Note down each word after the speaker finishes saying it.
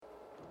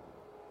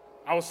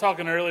I was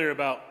talking earlier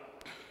about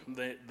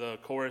the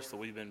chorus that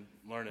we've been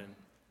learning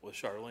with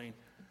Charlene,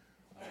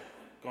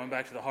 going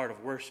back to the heart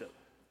of worship.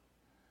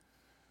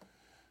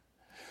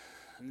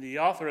 And the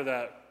author of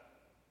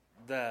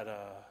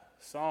that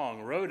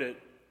song wrote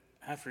it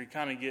after he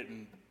kind of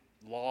getting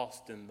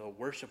lost in the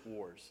worship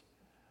wars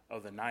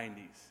of the 90s.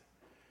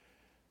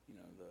 You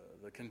know,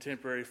 the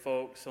contemporary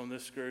folks on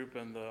this group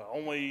and the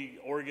only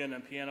organ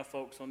and piano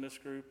folks on this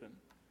group. And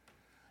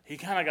he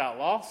kind of got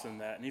lost in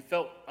that, and he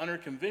felt under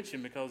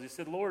conviction because he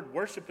said, Lord,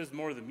 worship is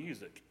more than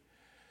music,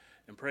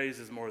 and praise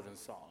is more than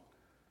song.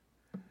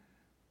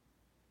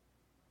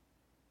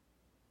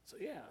 So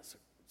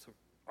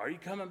are you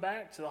coming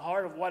back to the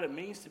heart of what it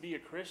means to be a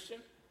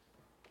Christian?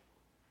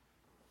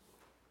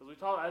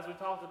 Because as we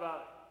talked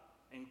about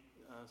in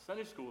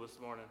Sunday school this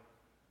morning,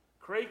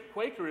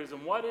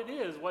 Quakerism, what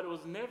it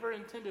was never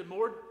intended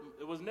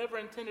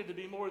to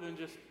be more than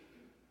just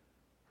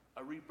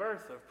a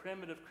rebirth of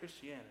primitive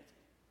Christianity.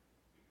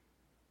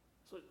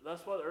 So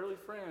that's what the early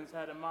friends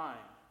had in mind.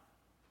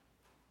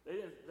 They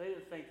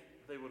didn't think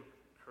they would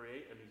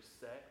create a new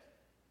sect.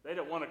 They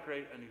didn't want to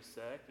create a new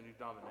sect, a new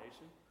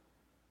domination.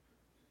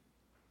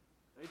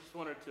 They just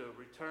wanted to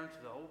return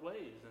to the old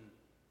ways and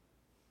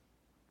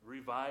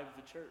revive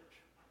the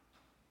church.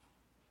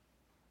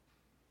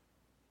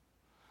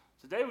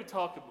 Today we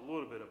talk a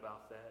little bit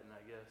about that, and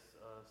I guess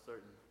a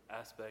certain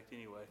aspect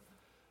anyway.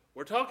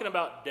 We're talking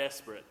about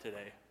desperate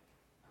today.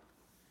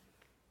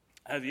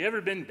 Have you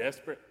ever been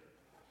desperate?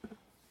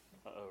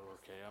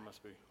 Okay, I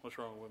must be. What's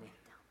wrong with me?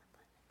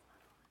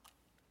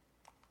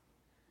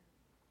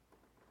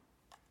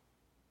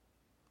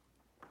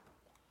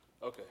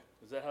 Okay,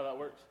 is that how that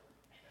works?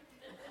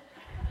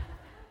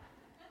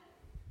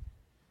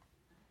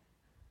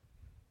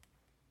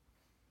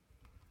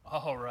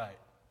 All right.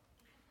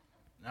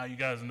 Now you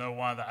guys know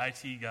why the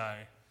IT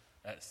guy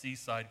at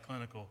Seaside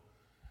Clinical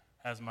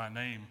has my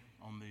name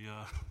on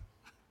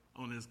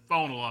the on his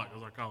phone a lot,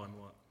 because I call him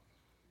a lot.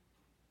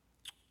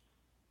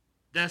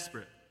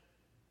 Desperate.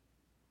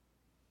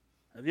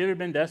 Have you ever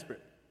been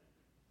desperate?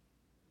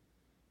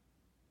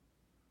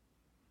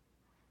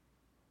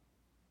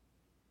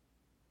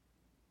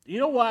 You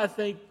know why I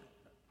think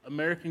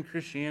American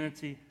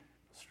Christianity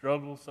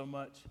struggles so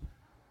much?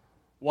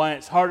 Why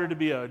it's harder to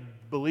be a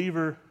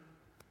believer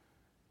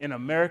in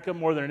America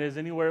more than it is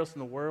anywhere else in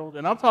the world?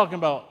 And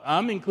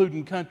I'm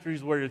including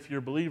countries where if you're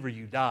a believer,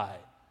 you die.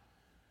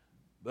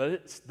 But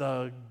it's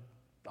the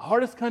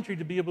hardest country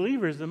to be a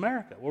believer is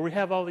America, where we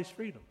have all these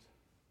freedoms.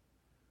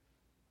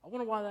 I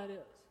wonder why that is.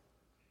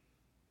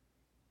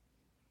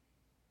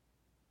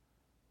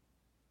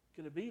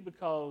 Could it be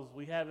because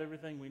we have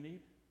everything we need?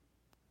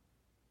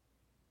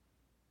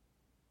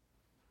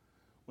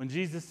 When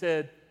Jesus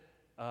said,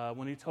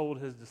 when he told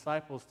his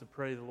disciples to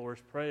pray the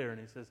Lord's Prayer, and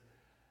he says,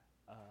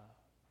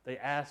 they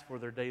asked for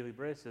their daily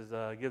bread, he says,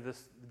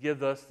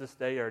 give us this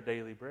day our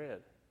daily bread.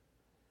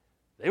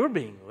 They were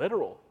being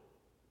literal.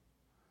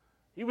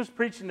 He was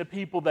preaching to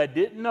people that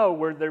didn't know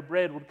where their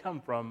bread would come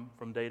from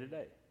day to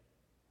day.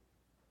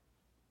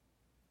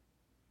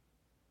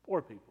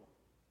 Poor people.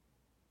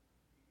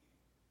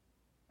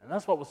 And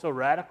that's what was so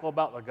radical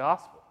about the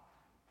gospel,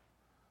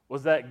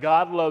 was that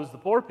God loves the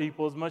poor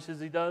people as much as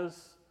he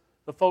does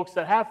the folks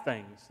that have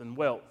things and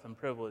wealth and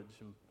privilege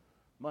and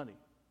money.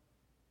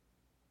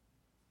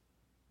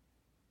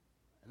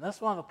 And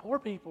that's why the poor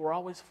people were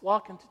always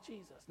flocking to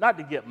Jesus. Not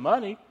to get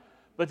money,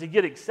 but to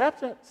get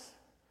acceptance,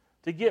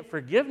 to get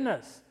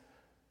forgiveness,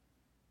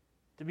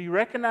 to be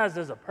recognized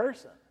as a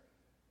person.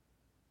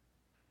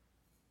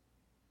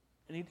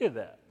 And he did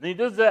that. And he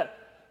does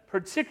that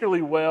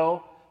particularly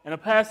well in a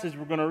passage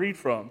we're going to read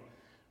from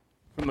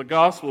the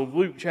Gospel of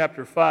Luke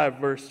chapter 5,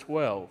 verse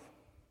 12.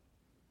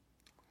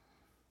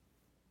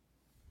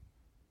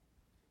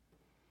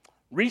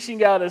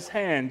 Reaching out his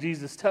hand,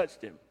 Jesus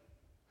touched him,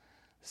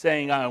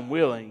 saying, I am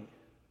willing,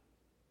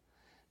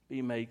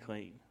 be made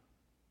clean.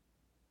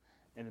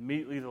 And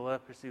immediately the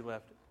leprosy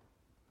left him.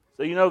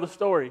 So you know the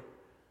story.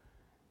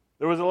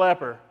 There was a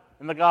leper.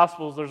 In the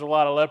Gospels, there's a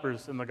lot of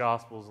lepers in the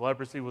Gospels.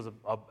 Leprosy was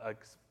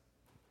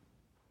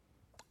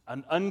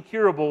an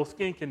uncurable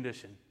skin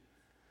condition.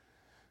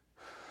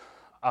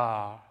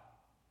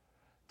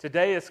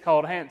 Today it's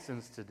called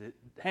Hansen's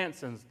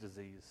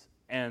disease.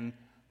 And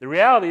the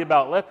reality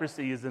about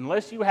leprosy is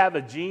unless you have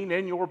a gene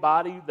in your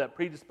body that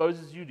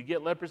predisposes you to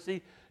get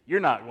leprosy, you're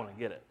not going to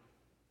get it.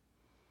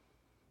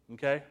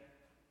 Okay?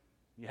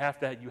 You have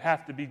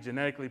to be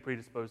genetically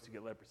predisposed to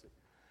get leprosy.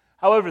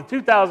 However,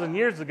 2,000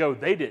 years ago,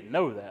 they didn't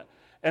know that.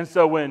 And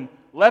so when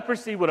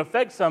leprosy would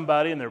affect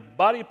somebody and their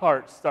body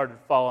parts started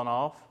falling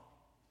off,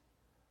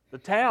 the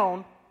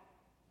town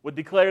would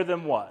declare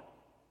them what?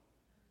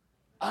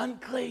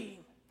 Unclean.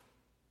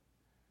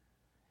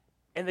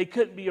 And they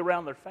couldn't be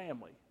around their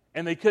family.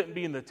 And they couldn't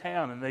be in the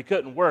town. And they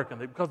couldn't work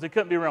because they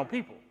couldn't be around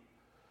people.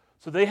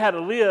 So they had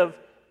to live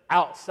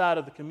outside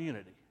of the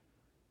community.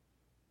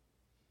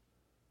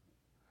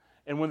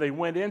 And when they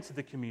went into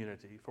the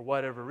community, for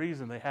whatever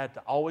reason, they had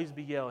to always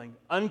be yelling,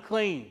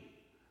 unclean,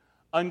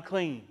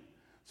 unclean,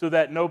 so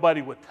that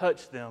nobody would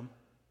touch them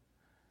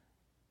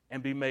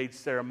and be made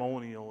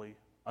ceremonially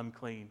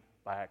unclean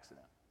by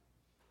accident.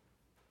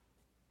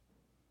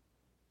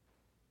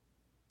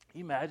 Can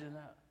you imagine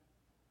that?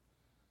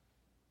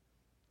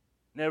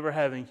 Never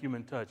having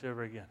human touch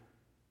ever again.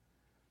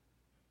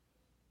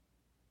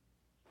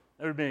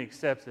 Never being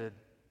accepted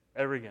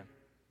ever again.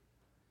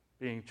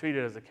 Being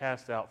treated as a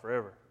cast out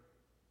forever.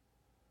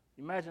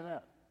 Can you imagine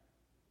that?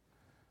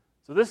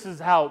 So this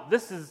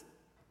is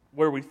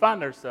where we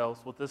find ourselves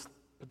with this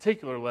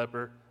particular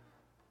leper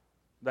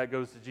that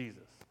goes to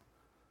Jesus.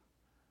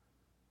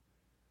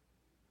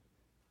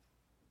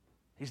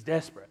 He's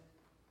desperate.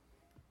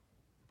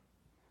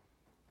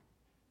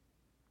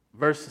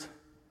 Verse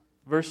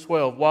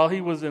 12, while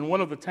he was in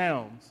one of the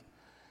towns,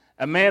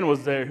 a man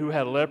was there who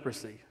had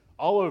leprosy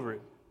all over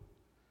him.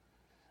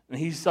 And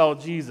he saw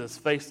Jesus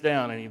face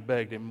down and he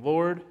begged him,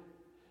 Lord,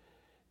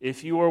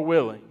 if you are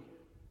willing,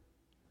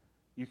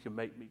 you can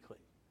make me clean.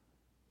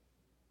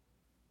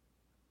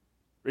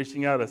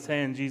 Reaching out his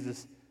hand,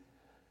 Jesus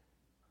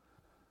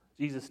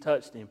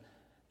touched him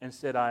and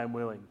said, I am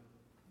willing,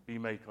 be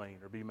made clean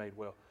or be made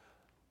well.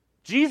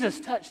 Jesus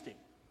touched him.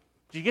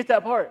 Did you get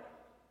that part?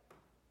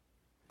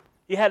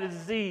 He had a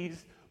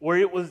disease where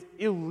it was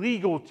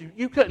illegal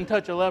you couldn't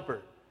touch a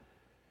leper.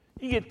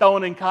 You get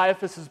thrown in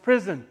Caiaphas'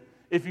 prison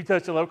if you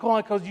touch a leper. Come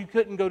on, because you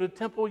couldn't go to the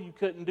temple, you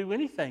couldn't do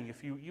anything.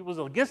 If you was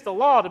against the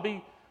law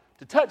to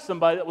touch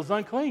somebody that was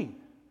unclean.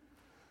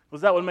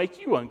 Because that would make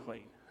you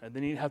unclean. And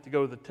then you'd have to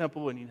go to the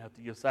temple and you'd have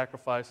to give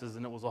sacrifices,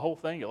 and it was a whole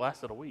thing. It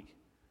lasted a week.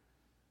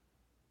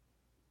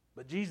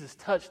 But Jesus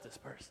touched this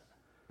person.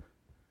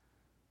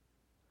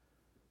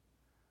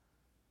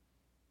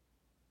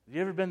 Have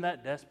you ever been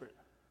that desperate?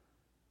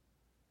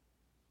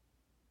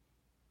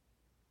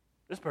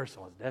 This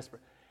person was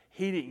desperate.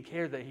 He didn't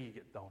care that he could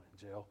get thrown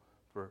in jail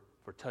for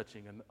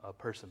touching a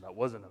person that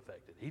wasn't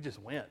affected. He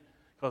just went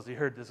because he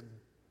heard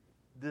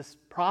this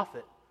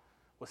prophet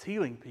was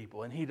healing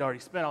people, and he'd already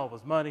spent all of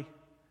his money.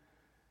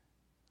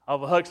 All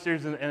the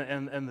hucksters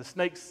and the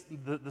snakes,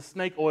 the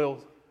snake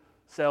oil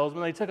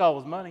salesmen, they took all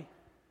his money.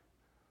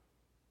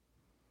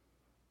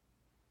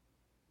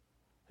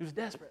 He was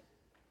desperate.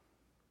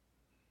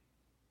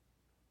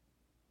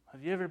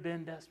 Have you ever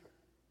been desperate?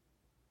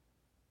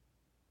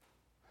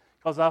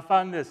 Because I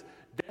find this,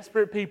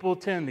 desperate people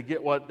tend to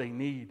get what they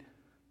need,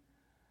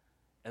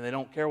 and they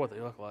don't care what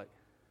they look like,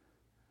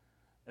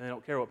 and they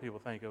don't care what people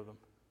think of them.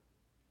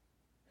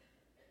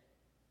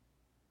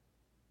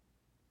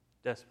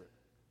 Desperate.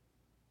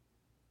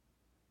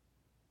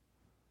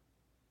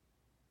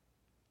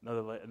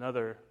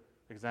 Another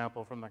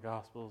example from the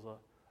Gospels,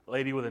 a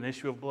lady with an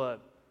issue of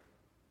blood.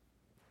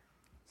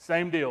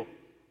 Same deal.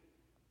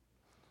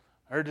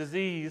 Her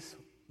disease,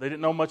 they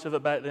didn't know much of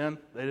it back then.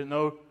 They didn't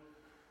know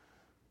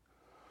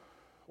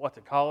what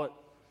to call it.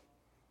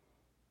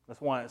 That's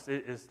why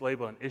it's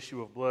labeled an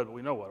issue of blood, but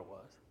we know what it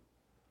was.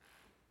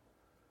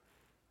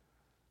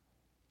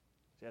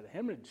 She had a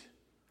hemorrhage.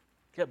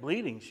 Kept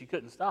bleeding. She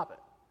couldn't stop it.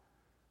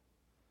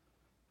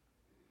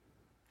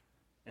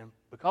 And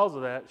because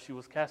of that, she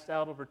was cast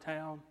out of her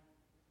town,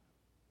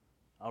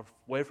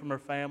 away from her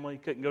family,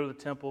 couldn't go to the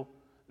temple.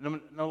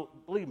 No,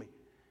 believe me,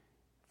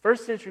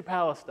 first century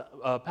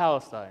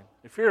Palestine,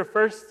 if you're a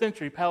first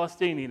century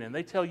Palestinian and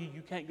they tell you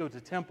you can't go to the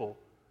temple,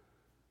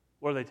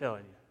 what are they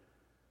telling you?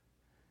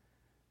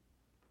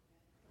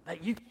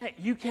 That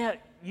you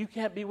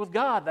can't be with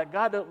God, that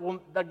God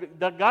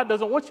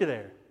doesn't want you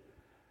there.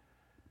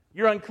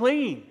 You're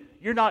unclean.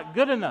 You're not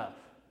good enough.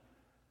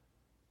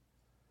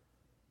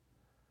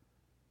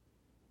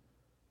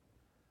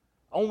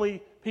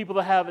 Only people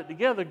that have it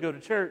together go to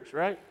church,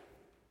 right?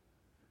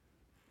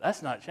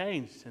 That's not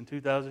changed in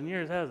 2,000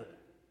 years, has it?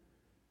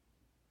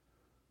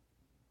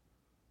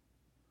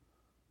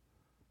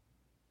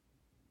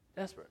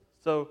 Desperate.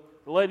 So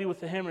the lady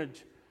with the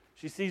hemorrhage,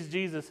 she sees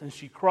Jesus and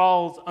she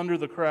crawls under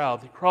the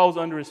crowd. She crawls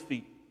under his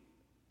feet.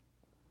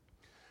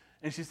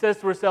 And she says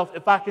to herself,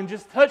 if I can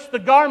just touch the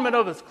garment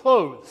of his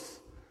clothes,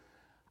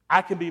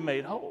 I can be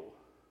made whole.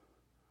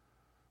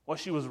 What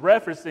she was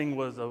referencing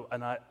was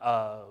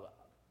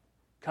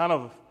kind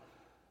of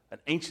an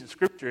ancient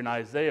scripture in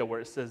Isaiah where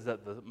it says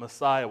that the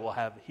Messiah will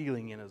have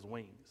healing in his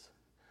wings.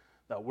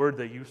 That word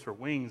they use for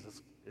wings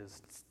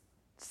is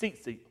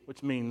tzitzit,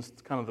 which means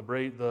kind of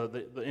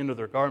the end of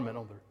their garment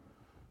on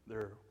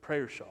their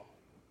prayer shawl.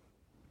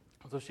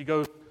 So she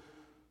goes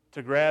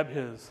to grab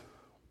his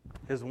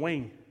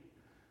wing,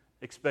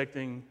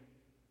 expecting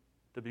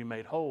to be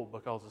made whole,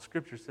 because the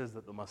scripture says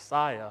that the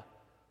Messiah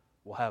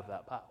will have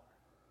that power.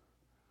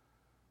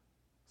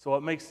 So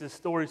what makes this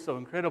story so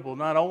incredible,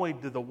 not only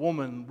did the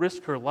woman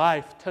risk her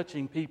life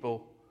touching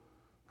people,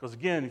 because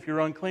again, if you're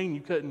unclean,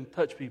 you couldn't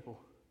touch people.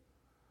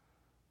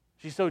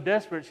 She's so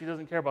desperate, she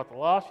doesn't care about the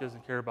law, she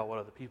doesn't care about what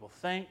other people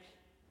think.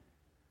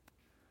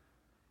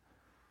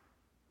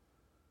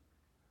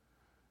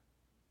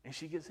 And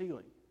she gets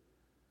healing.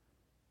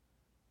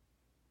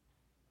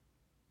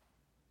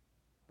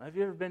 Now, have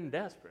you ever been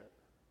desperate?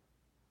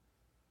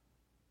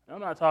 I'm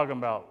not talking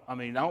about, I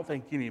don't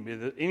think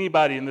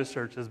anybody in this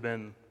church has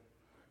been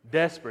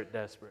desperate.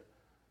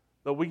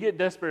 But we get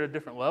desperate at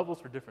different levels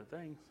for different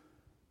things.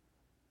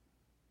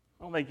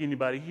 I don't think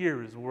anybody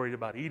here is worried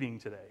about eating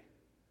today.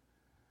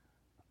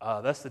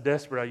 That's the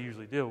desperate I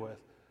usually deal with.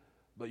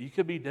 But you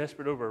could be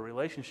desperate over a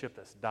relationship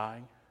that's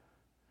dying,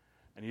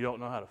 and you don't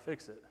know how to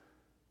fix it.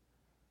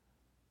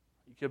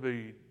 You could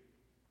be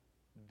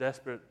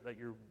desperate that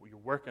you're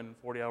working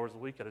 40 hours a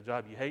week at a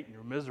job you hate and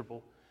you're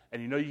miserable,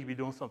 and you know you could be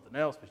doing something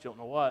else, but you don't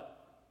know what.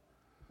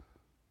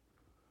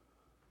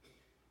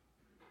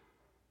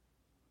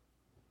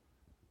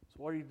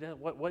 So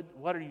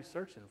what are you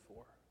searching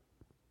for?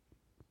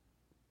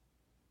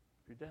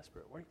 If you're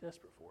desperate, what are you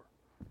desperate for?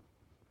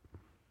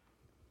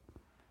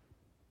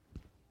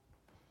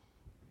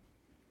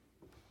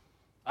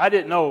 I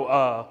didn't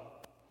know,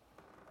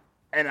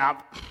 and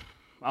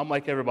I'm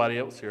like everybody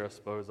else here, I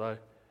suppose.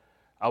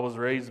 I was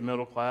raised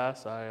middle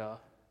class. I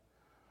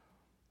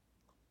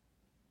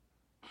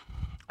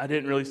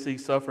didn't really see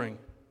suffering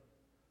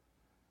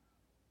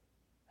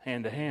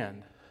hand to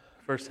hand,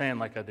 firsthand,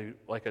 like I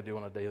do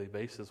on a daily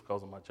basis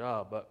because of my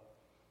job. But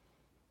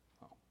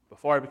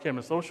before I became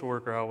a social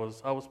worker, I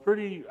was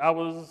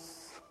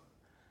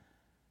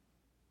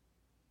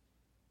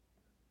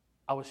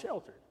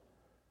sheltered.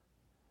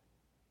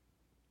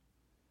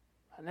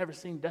 I'd never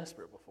seen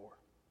desperate before.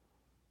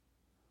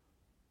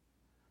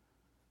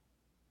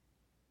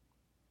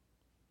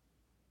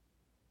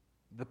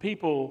 The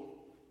people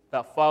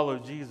that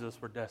followed Jesus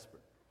were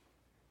desperate.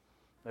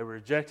 They were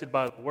rejected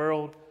by the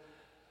world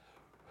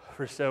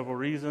for several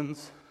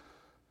reasons.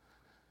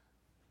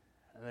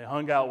 And they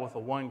hung out with the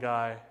one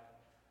guy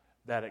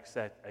that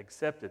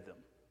accepted them.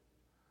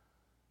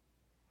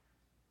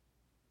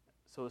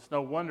 So it's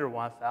no wonder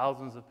why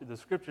the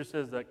scripture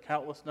says that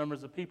countless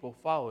numbers of people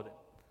followed him.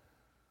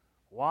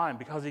 Why?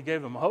 Because he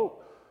gave them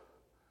hope.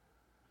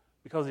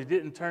 Because he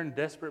didn't turn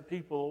desperate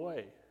people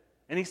away.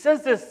 And he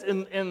says this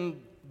in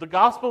the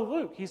Gospel of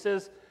Luke. He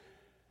says,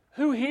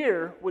 who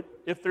here, would,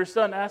 if their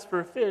son asked for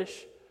a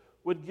fish,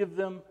 would give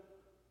them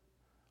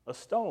a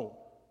stone?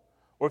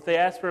 Or if they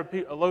asked for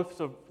a loaf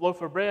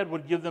of bread,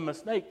 would give them a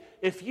snake?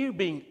 If you,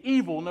 being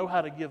evil, know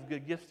how to give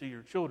good gifts to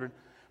your children,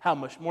 how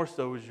much more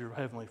so is your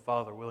heavenly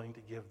Father willing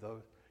to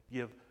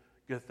give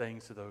good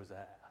things to those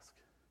that ask?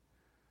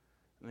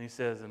 And he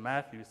says in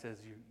Matthew, he says,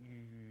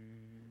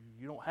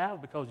 you don't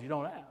have because you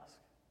don't ask.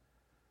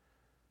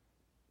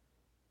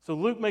 So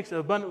Luke makes it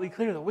abundantly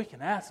clear that we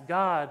can ask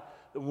God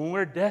that when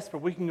we're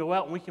desperate, we can go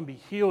out and we can be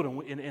healed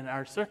and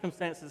our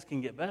circumstances can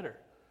get better.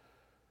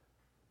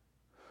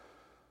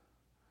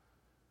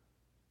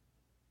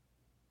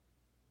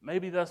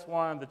 Maybe that's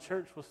why the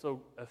church was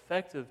so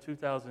effective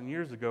 2,000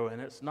 years ago,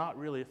 and it's not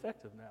really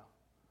effective now.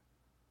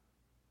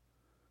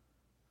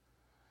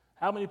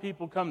 How many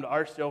people come to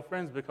Archdale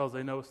Friends because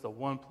they know it's the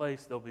one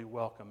place they'll be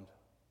welcomed,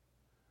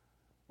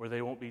 where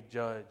they won't be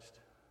judged?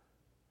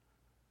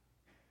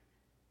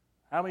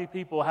 How many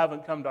people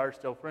haven't come to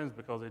Archdale Friends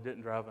because they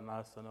didn't drive a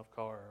nice enough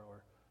car,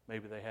 or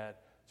maybe they had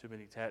too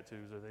many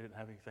tattoos, or they didn't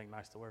have anything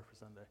nice to wear for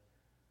Sunday?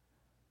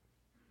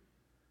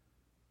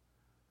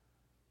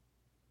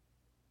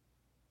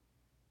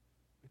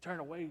 We turn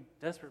away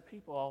desperate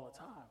people all the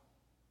time.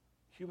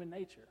 Human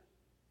nature.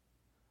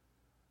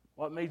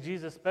 What made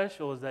Jesus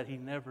special is that he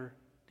never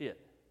did,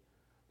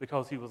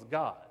 because he was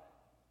God.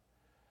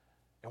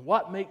 And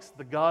what makes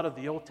the God of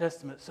the Old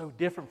Testament so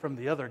different from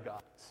the other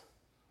gods?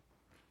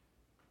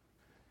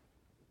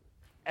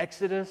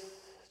 Exodus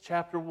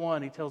chapter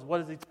 1, he tells, what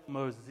does he tell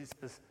Moses? He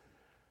says,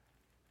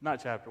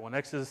 not chapter 1,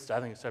 Exodus, I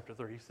think it's chapter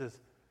 3. He says,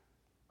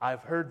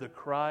 I've heard the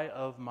cry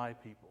of my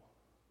people.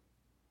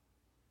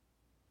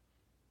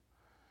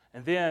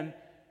 And then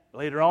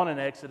later on in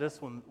Exodus,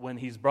 when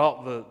he's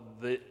brought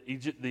the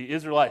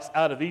Israelites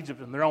out of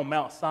Egypt and they're on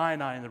Mount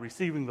Sinai and they're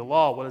receiving the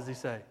law, what does he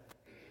say?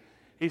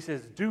 He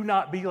says, do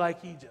not be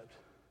like Egypt.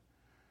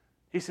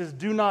 He says,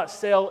 do not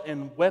sail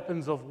in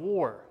weapons of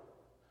war,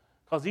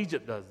 because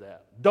Egypt does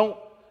that.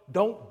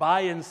 Don't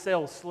buy and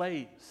sell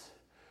slaves,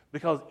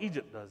 because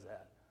Egypt does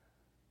that.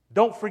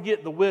 Don't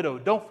forget the widow.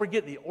 Don't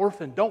forget the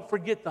orphan. Don't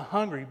forget the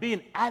hungry. Be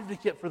an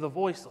advocate for the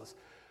voiceless,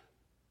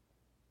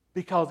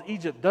 because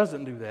Egypt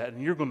doesn't do that,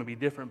 and you're going to be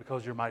different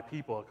because you're my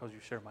people, because you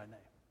share my name.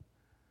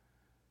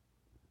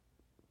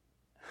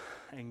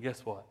 And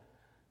guess what?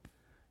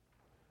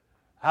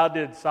 How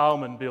did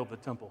Solomon build the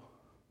temple?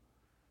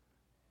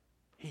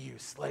 He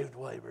used slave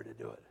labor to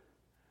do it.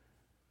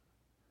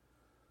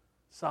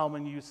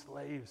 Solomon used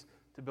slaves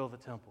to build the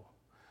temple.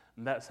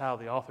 And that's how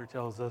the author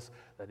tells us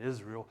that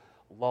Israel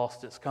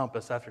lost its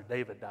compass after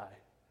David died.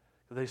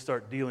 They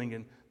start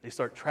they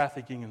start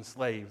trafficking in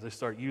slaves. They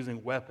start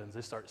using weapons.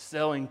 They start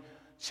selling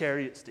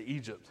chariots to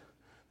Egypt.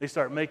 They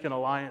start making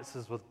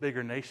alliances with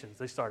bigger nations.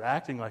 They start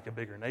acting like a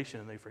bigger nation,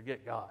 and they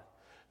forget God.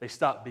 They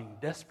stop being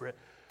desperate,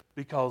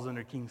 because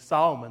under King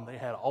Solomon, they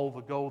had all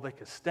the gold they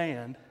could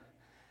stand,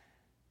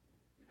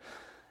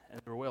 and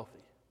they were wealthy.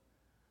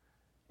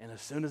 And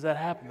as soon as that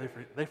happened,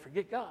 they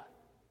forget God.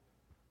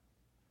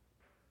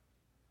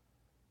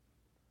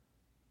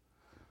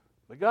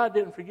 But God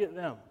didn't forget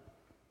them.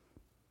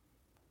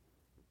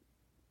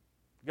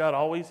 God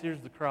always hears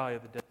the cry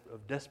of the desperate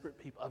of desperate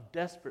people, of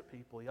desperate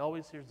people. He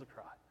always hears the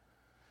cry.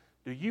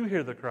 Do you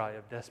hear the cry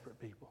of desperate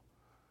people?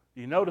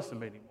 Do you notice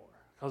them anymore?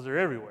 Because they're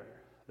everywhere.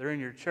 They're in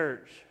your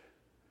church.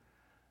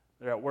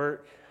 They're at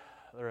work.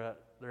 They're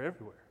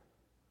everywhere.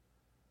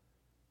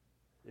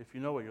 If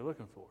you know what you're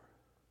looking for.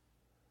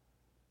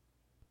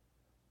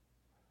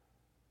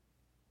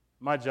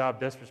 My job,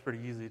 desperate, is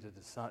pretty easy to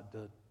decide,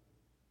 to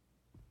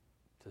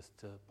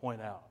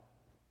point out.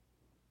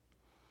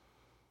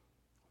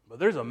 But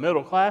there's a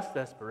middle class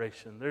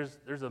desperation.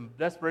 There's a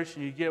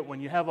desperation you get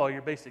when you have all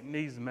your basic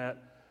needs met,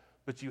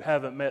 but you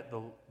haven't met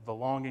the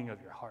longing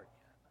of your heart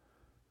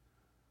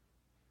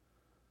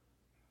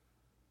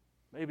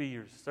yet. Maybe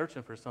you're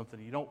searching for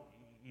something you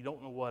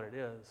don't know what it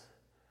is.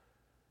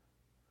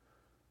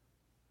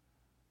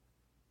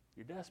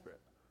 You're desperate.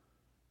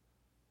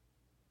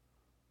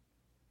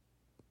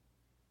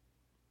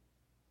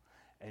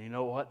 And you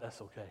know what?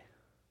 That's okay.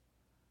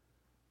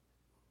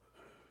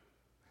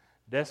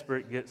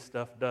 Desperate gets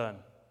stuff done.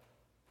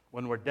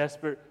 When we're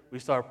desperate, we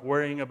start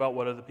worrying about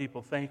what other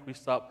people think. We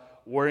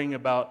stop worrying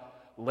about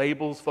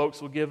labels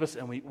folks will give us,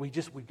 and we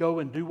go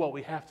and do what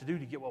we have to do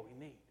to get what we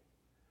need.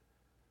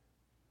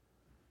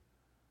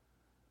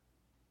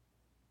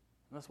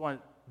 And that's why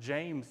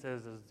James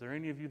says, is there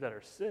any of you that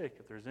are sick?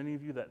 If there's any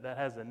of you that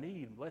has a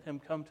need, let him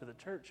come to the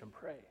church and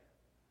pray.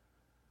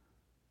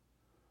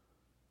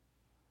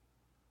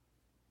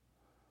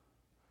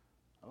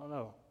 I don't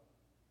know.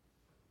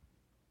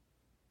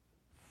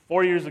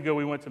 4 years ago,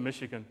 we went to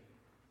Michigan.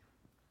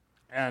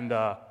 And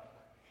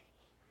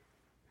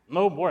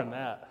no more than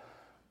that.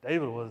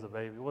 David was a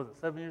baby. Was it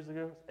 7 years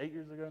ago? 8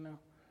 years ago now?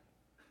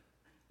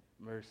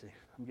 Mercy.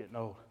 I'm getting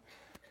old.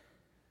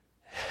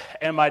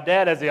 And my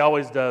dad, as he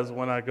always does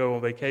when I go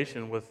on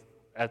vacation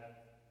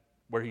at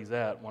where he's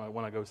at,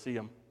 when I go see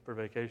him for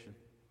vacation,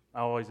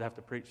 I always have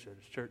to preach at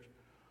his church.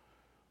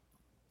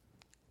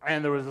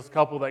 And there was this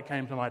couple that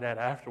came to my dad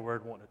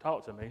afterward wanting to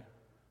talk to me.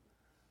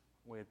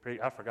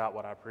 I forgot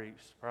what I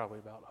preached, probably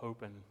about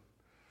hope and,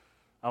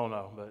 I don't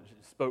know, but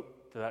it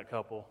spoke to that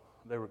couple.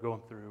 They were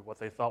going through what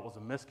they thought was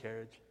a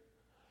miscarriage,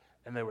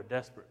 and they were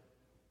desperate.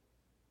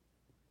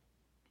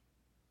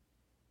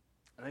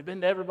 And they've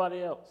been to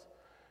everybody else.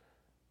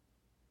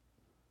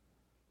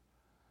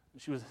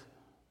 She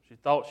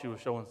thought she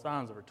was showing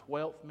signs of her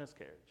 12th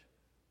miscarriage.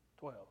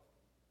 12.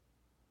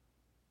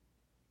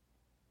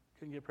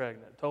 Couldn't get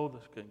pregnant. Told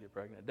us couldn't get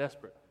pregnant.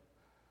 Desperate.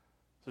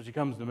 So she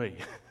comes to me.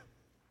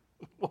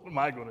 What am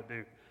I going to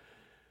do?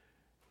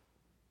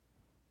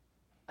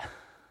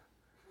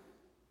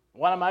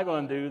 What am I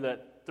going to do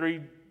that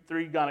three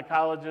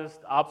gynecologists,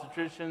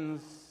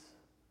 obstetricians,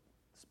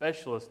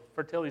 specialists,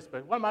 fertility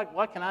specialists,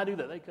 what can I do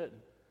that they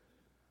couldn't?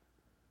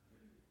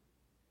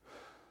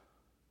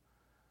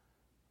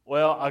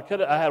 Well,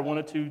 I had one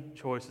of two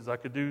choices. I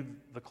could do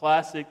the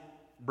classic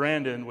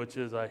Brandon, which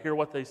is I hear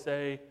what they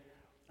say,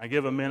 I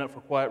give a minute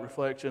for quiet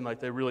reflection, like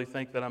they really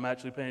think that I'm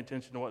actually paying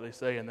attention to what they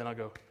say, and then I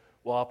go,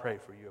 well, I'll pray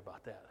for you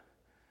about that.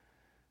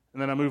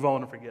 And then I move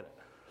on and forget it.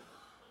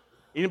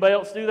 Anybody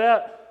else do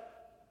that?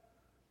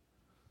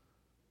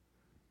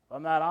 If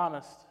I'm not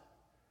honest.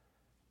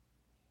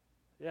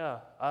 Yeah,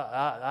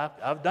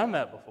 I've done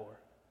that before.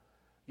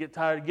 Get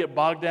tired, get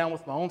bogged down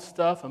with my own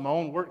stuff and my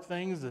own work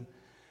things and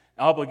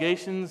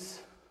obligations,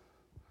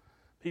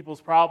 people's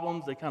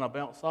problems, they kind of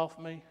bounce off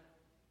me.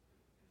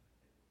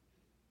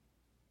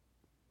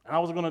 And I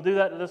was going to do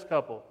that to this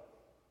couple.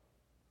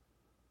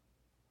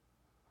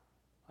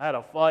 I had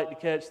a flight to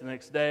catch the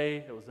next day.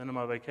 It was the end of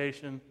my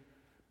vacation.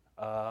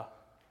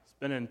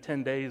 Spending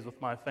 10 days with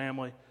my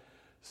family,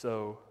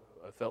 so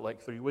it felt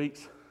like 3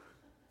 weeks.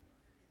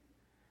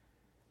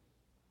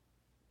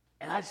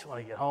 And I just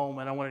want to get home,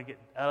 and I want to get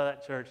out of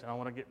that church, and I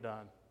want to get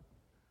done.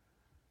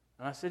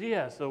 And I said,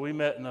 yeah. So we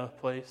met in a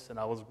place, and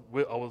I was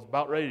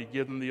about ready to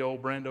give them the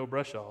old Brando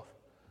brush off.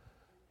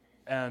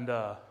 And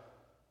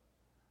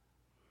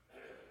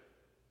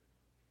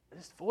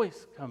this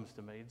voice comes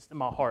to me. It's in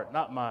my heart,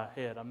 not my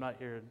head. I'm not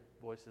hearing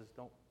voices.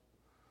 Don't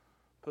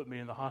put me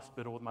in the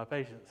hospital with my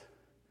patients.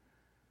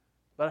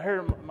 But I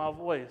heard a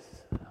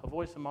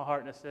voice in my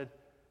heart, and it said,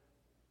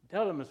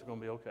 tell them it's going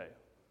to be okay.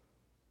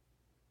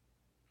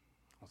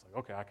 I was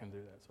like, okay, I can do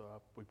that. So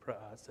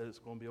I said it's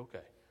going to be okay.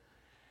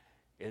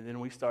 And then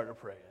we started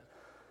praying.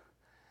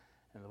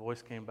 And the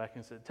voice came back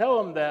and said,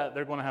 tell them that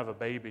they're going to have a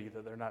baby,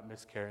 that they're not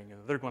miscarrying,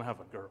 and that they're going to have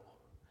a girl.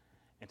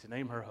 And to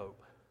name her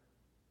Hope.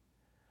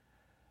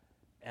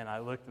 And I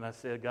looked and I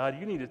said, God,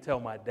 you need to tell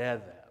my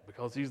dad that,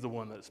 because he's the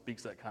one that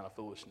speaks that kind of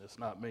foolishness,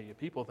 not me. And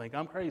people think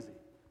I'm crazy.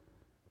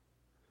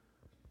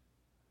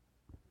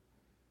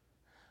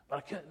 But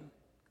I couldn't.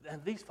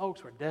 And these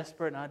folks were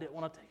desperate, and I didn't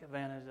want to take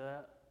advantage of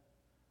that.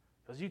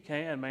 Because you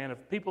can, man.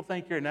 If people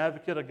think you're an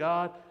advocate of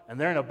God and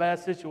they're in a bad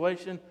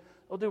situation,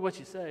 they'll do what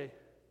you say.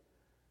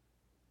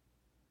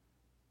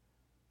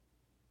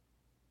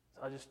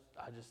 So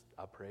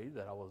I prayed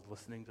that I was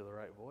listening to the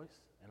right voice.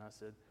 And I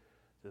said,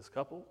 this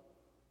couple,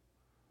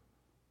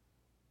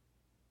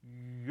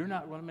 you're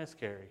not going to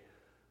miscarry.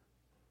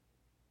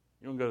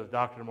 You're going to go to the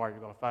doctor tomorrow, you're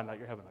going to find out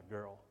you're having a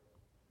girl.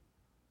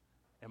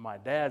 And my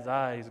dad's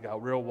eyes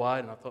got real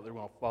wide, and I thought they were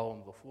going to fall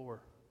on the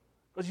floor.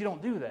 Because you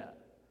don't do that.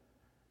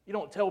 You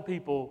don't tell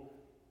people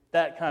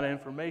that kind of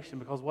information,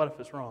 because what if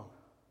it's wrong?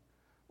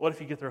 What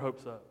if you get their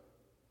hopes up?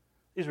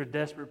 These were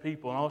desperate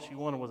people, and all she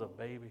wanted was a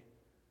baby.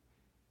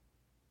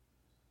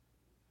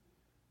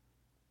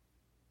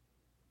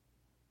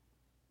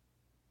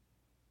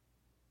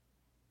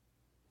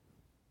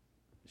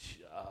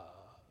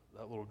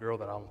 That little girl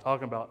that I'm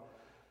talking about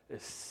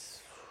is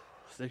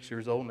 6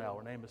 years old now.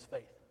 Her name is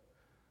Faith.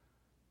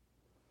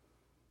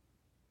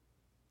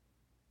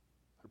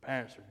 Her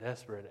parents are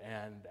desperate,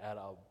 and at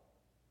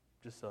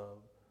just a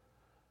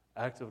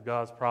act of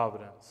God's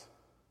providence,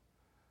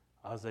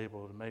 I was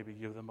able to maybe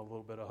give them a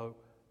little bit of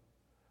hope.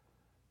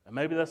 And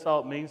maybe that's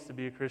all it means to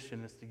be a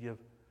Christian, is to give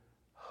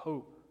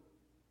hope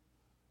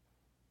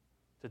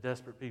to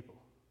desperate people.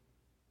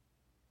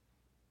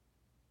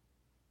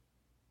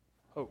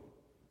 Hope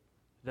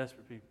to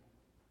desperate people.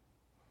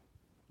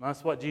 And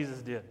that's what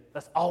Jesus did.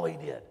 That's all he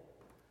did.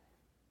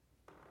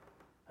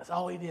 That's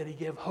all he did. He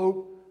gave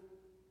hope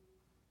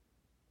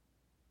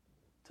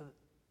to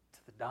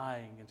the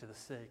dying, and to the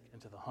sick,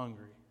 and to the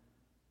hungry.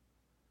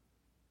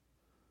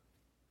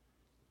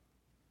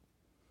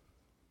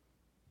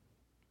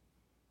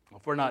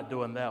 If we're not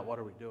doing that, what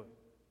are we doing?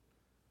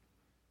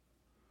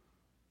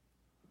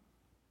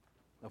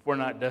 If we're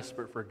not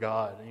desperate for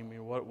God, I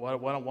mean,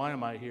 why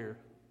am I here?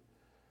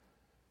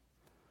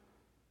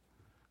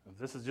 If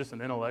this is just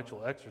an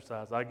intellectual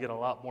exercise, I get a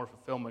lot more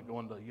fulfillment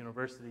going to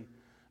university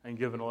and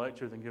giving a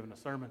lecture than giving a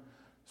sermon.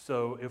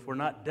 So if we're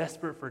not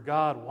desperate for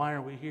God, why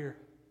are we here?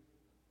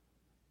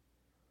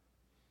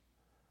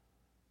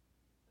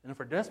 And if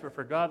we're desperate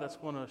for God, that's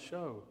going to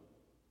show.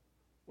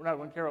 We're not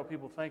going to care what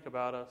people think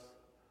about us.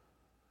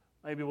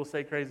 Maybe we'll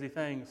say crazy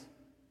things.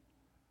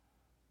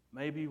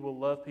 Maybe we'll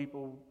love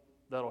people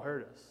that'll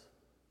hurt us.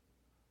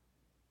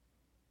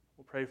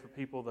 We'll pray for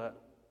people that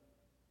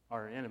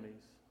are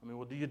enemies. I mean,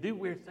 well, do you do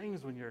weird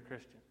things when you're a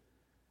Christian?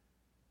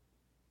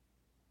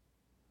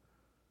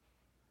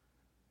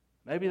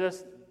 Maybe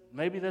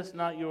that's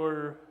not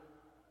your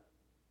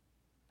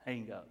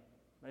hang-up.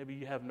 Maybe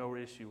you have no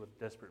issue with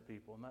desperate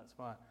people, and that's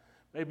fine.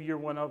 Maybe you're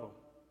one of them.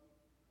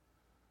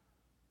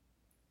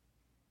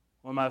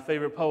 One of my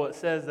favorite poets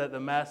says that the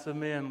mass of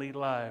men lead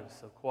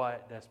lives of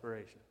quiet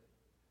desperation.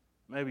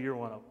 Maybe you're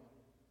one of them.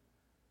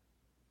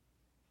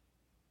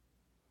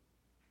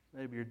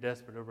 Maybe you're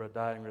desperate over a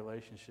dying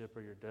relationship,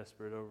 or you're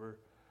desperate over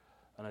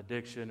an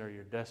addiction, or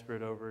you're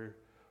desperate over a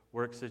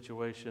work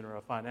situation or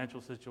a financial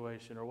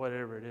situation or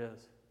whatever it is.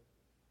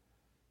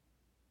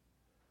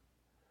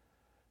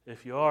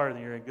 If you are,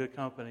 then you're in good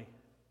company,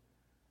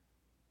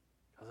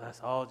 because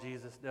that's all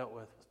Jesus dealt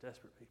with, was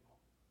desperate people.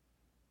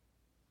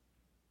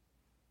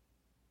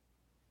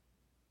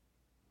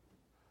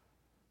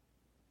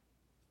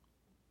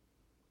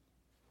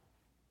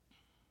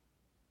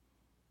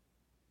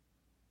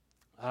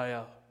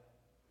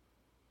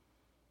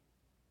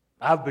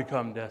 I've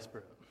become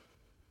desperate,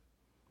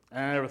 and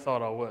I never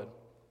thought I would.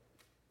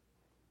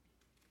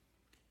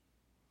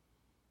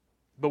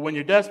 But when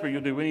you're desperate,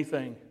 you'll do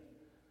anything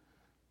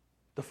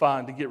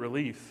to get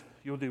relief.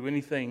 You'll do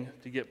anything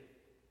to get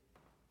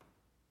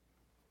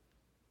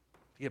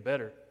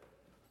better.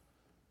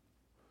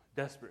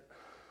 Desperate.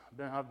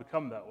 I've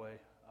become that way.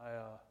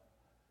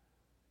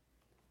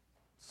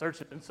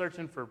 Been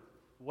searching for a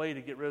way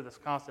to get rid of this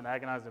constant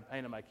agonizing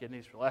pain in my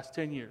kidneys for the last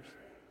 10 years.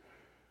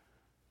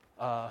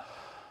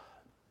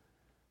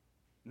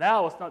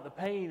 Now it's not the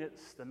pain,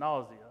 it's the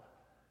nausea.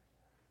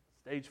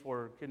 Stage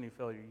 4 kidney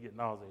failure, you get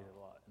nauseated a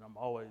lot. And I'm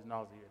always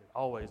nauseated.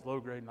 Always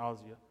low-grade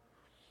nausea.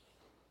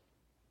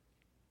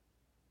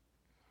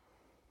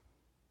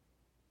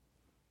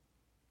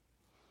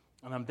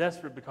 And I'm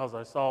desperate because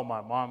I saw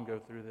my mom go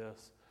through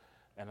this,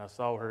 and I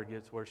saw her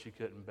get to where she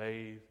couldn't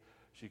bathe.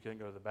 She couldn't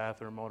go to the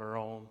bathroom on her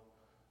own.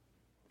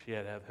 She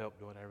had to have help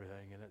doing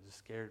everything, and it just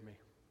scared me.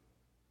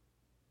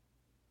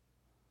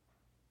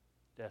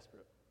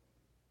 Desperate.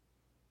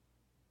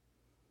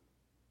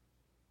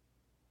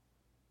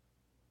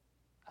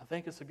 I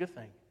think it's a good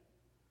thing.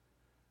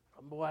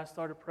 Boy, I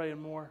started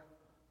praying more.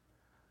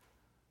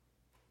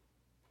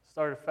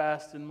 Started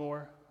fasting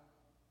more.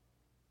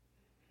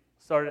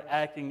 Started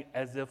acting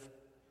as if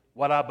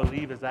what I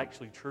believe is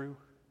actually true.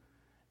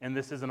 And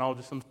this isn't all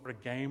just some sort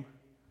of game.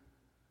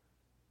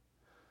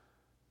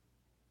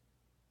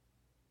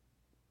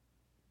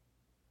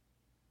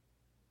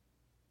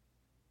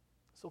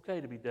 It's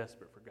okay to be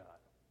desperate for God.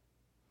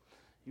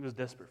 He was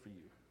desperate for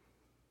you.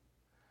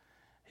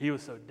 He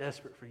was so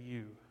desperate for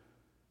you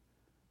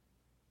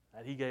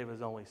that he gave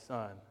his only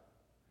son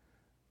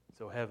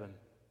so heaven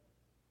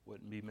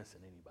wouldn't be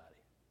missing anybody.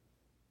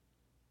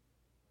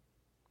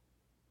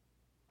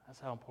 That's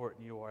how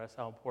important you are. That's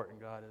how important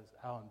God is,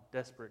 how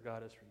desperate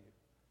God is for you.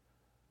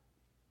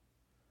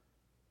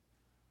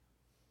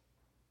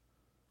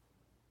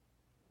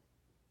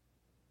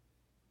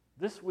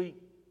 This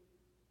week,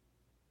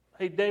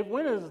 hey Dave,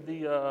 when is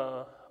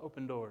the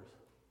open doors?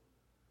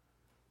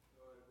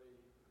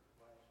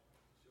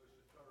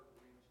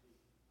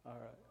 All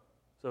right.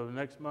 So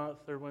next month,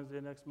 third Wednesday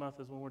of next month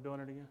is when we're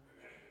doing it again?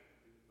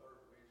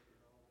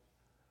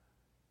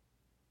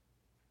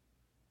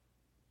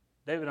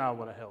 David and I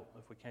want to help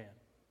if we can.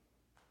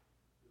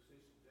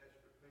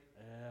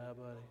 Yeah,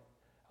 buddy.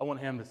 I want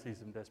him to see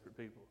some desperate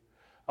people.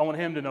 I want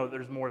him to know that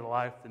there's more to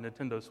life than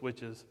Nintendo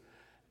Switches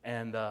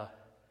and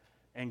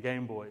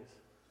Game Boys.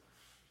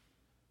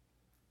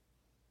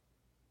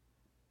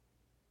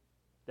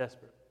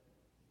 Desperate.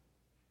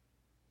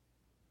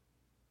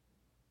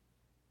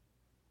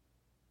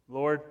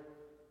 Lord,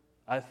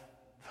 I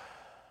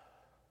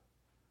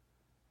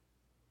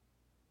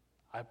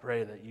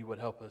pray that you would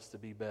help us to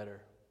be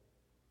better.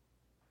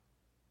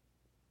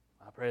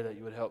 I pray that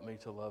you would help me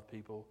to love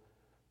people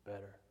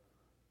better,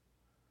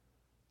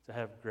 to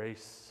have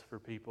grace for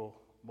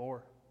people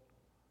more,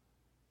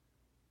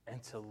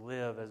 and to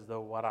live as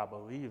though what I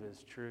believe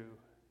is true.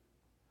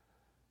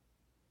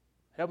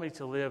 Help me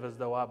to live as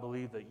though I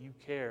believe that you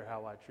care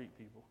how I treat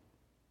people.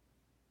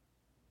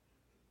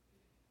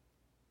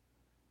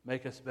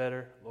 Make us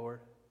better, Lord.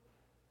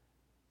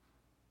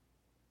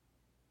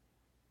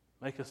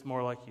 Make us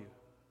more like you.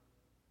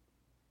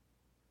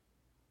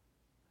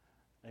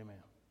 Amen.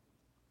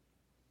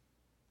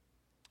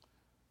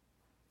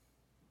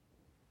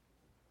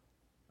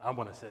 I'm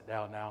going to sit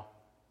down now.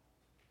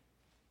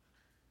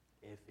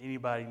 If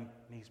anybody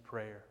needs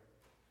prayer.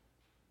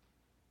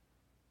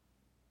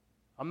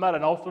 I'm not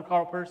an altar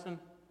call person.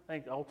 I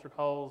think altar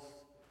calls,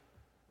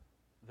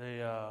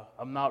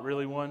 I'm not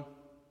really one.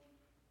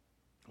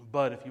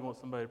 But if you want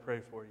somebody to pray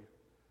for you,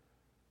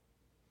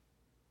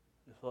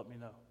 just let me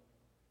know.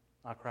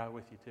 I'll cry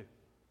with you too.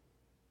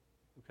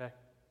 Okay?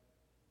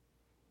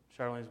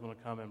 Charlene's going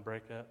to come and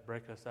break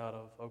us out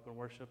of open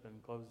worship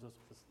and close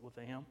us with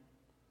a hymn.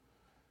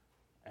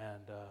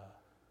 And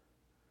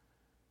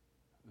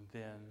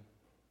then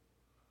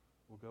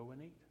we'll go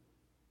and eat.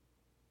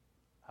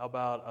 How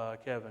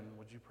about Kevin?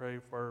 Would you pray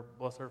for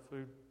bless our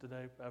food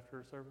today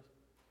after service?